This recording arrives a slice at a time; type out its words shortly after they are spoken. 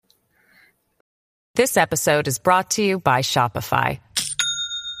This episode is brought to you by Shopify.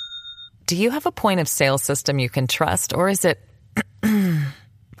 Do you have a point of sale system you can trust, or is it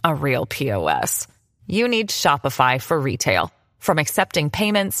a real POS? You need Shopify for retail. From accepting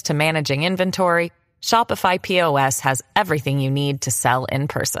payments to managing inventory, Shopify POS has everything you need to sell in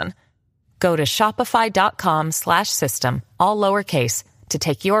person. Go to shopify.com/system, all lowercase, to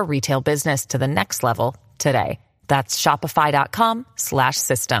take your retail business to the next level today. That's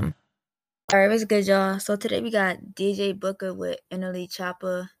shopify.com/system. All right, what's good, y'all? So today we got DJ Booker with NLE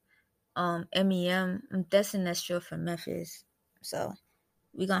Choppa, MEM. I'm guessing that's short for Memphis. So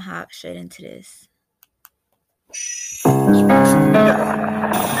we gonna hop straight into this.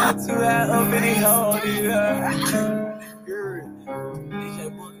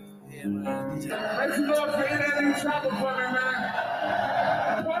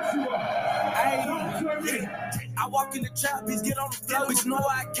 I walk in the trap, bitch, get on the floor. Bitch, know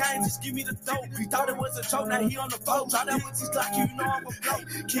I came, just give me the dope. He thought it was a joke, now he on the phone. Try that with his Glock, you know I'm a blow.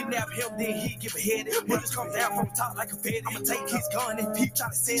 Kidnap him, then he give a head. Bullets come down from the top like a fed. I'ma take his gun and peep, try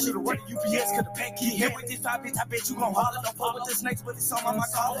to send it to run the UPS, cause the pack he hit with this five, bitch, I bet you gon' holler. Don't fuck with the snakes, but it's on my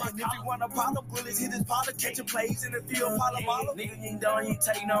collar. And if you want a problem, bullets hit his collar. Catching plays in the field, follow. Nigga ain't done, he ain't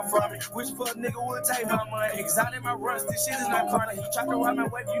take nothing from me. Which fuck nigga would take my money? Exotic my runs, this shit is not chronic. He tried to ride my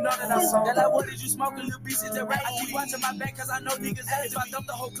way, you know that I saw. That like, what did you smoke, little bitch? Is that right? I keep watching my back.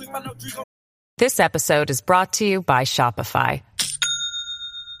 This episode is brought to you by Shopify.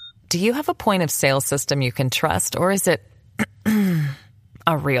 Do you have a point of sale system you can trust, or is it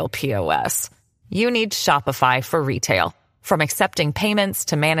a real POS? You need Shopify for retail. From accepting payments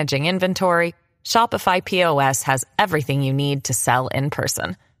to managing inventory, Shopify POS has everything you need to sell in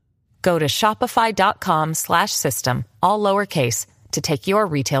person. Go to shopify.com/system, all lowercase, to take your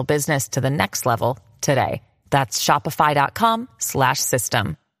retail business to the next level today. That's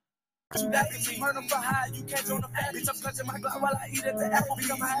shopify.com/system. You got me murder for high, you catch on the fat. Bitch, I'm clutching my Glock while I eat at the apple. Bitch,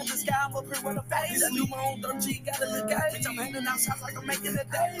 I'm high in the sky, I'm up here with a fat. Bitch, I do my own 13, gotta look at. Bitch, I'm hanging out shots like I'm making a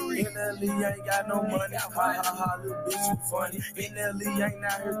day. NLE ain't got no money. Ha ha ha, little bitch, you funny. NLE ain't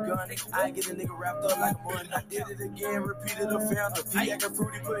out here gunning. I get a nigga wrapped up like a bun. I did it again, repeated offender. He acting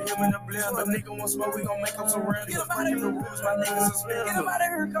fruity, put him in the blender. Nigga want smoke, we gon' make him some random. Get him out of here, rules, my niggas suspended. Get him out of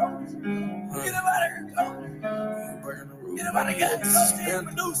here, coach. Get him out of here, coach. Get him out of here,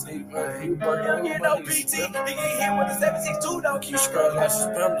 producing. He don't get no PT. He get hit with the 762, don't keep scrolling like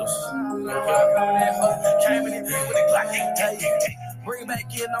suspenders. Came in with the Glock, bring it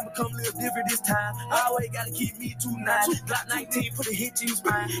back in, I'ma come a little different this time. I always gotta keep me 2-9. Glock 19, put a hit to your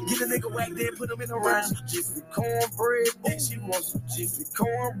spine. Get a nigga whacked there, put him in the rhyme. Jiffy cornbread dick, she wants some Jiffy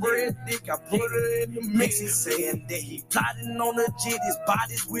cornbread dick. I put her in the mix. He saying that he plotting on the jet, his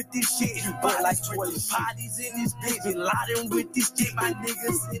body's with this shit. He bought like 20 potties in his bitch. Been loading with this shit. My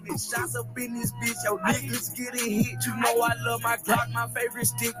niggas sending shots up in this bitch. Yo, niggas getting hit. You know I love my Glock, my favorite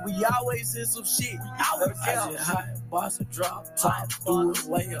stick. We always in some shit. I just hot, boss a drop top. Do it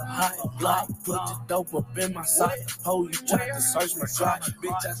way a hot block. Put the dope up in my socket. Police tried to search my crotch.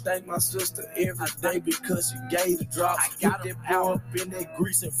 Bitch, I thank my sister every day because she gave the drop. I got that boy up in that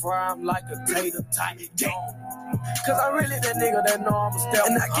grease and fry him like a tater tot. Cause I'm really that nigga that know I'm a step.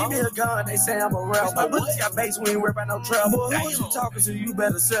 And I give me a gun, they say I'm a rebel. My bullets got bass, we ain't worried about no trouble. Who you talking to? You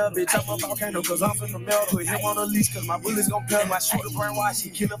better sell, bitch. I'm a volcano cause I'm finna melt. Put him on the leash cause my bullets gon' peel. My shooter brainwash, he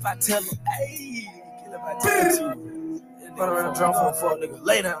kill if I tell him. Hey, kill if I tell him. Run around, drop for a fuck nigga.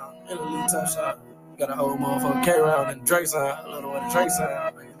 Lay down in the lead top shot. Got a whole motherfucker K round and Drake sign. I love the way the Drake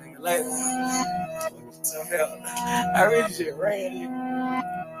sign. Nigga, lay down. I really shit ran.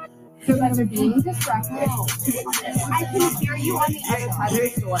 Remember being distracted. I can hear you on the other side of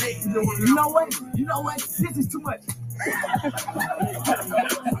the door. You know what? You know what? This is too much.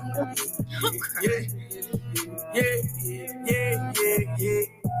 Yeah.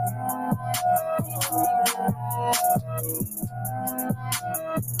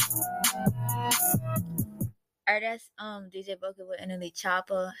 Alright, that's DJ Booker with NLE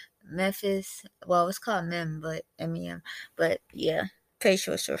Choppa, Memphis. Well, it's called MEM, but MEM. But yeah, pretty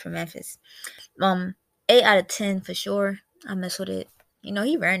sure it's short for Memphis. 8 out of 10 for sure. I mess with it. You know,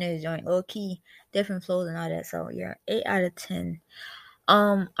 he ran his joint low key, different flows and all that. So yeah, 8 out of 10.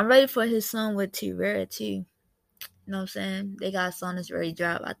 I'm ready for his song with T Rare too. You know what I'm saying? They got a song that's ready to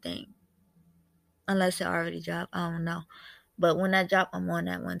drop, I think. Unless it already dropped, I don't know. But when that drop, I'm on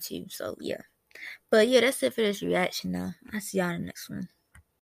that one too. So yeah. But yeah, that's it for this reaction now. I'll see y'all in the next one.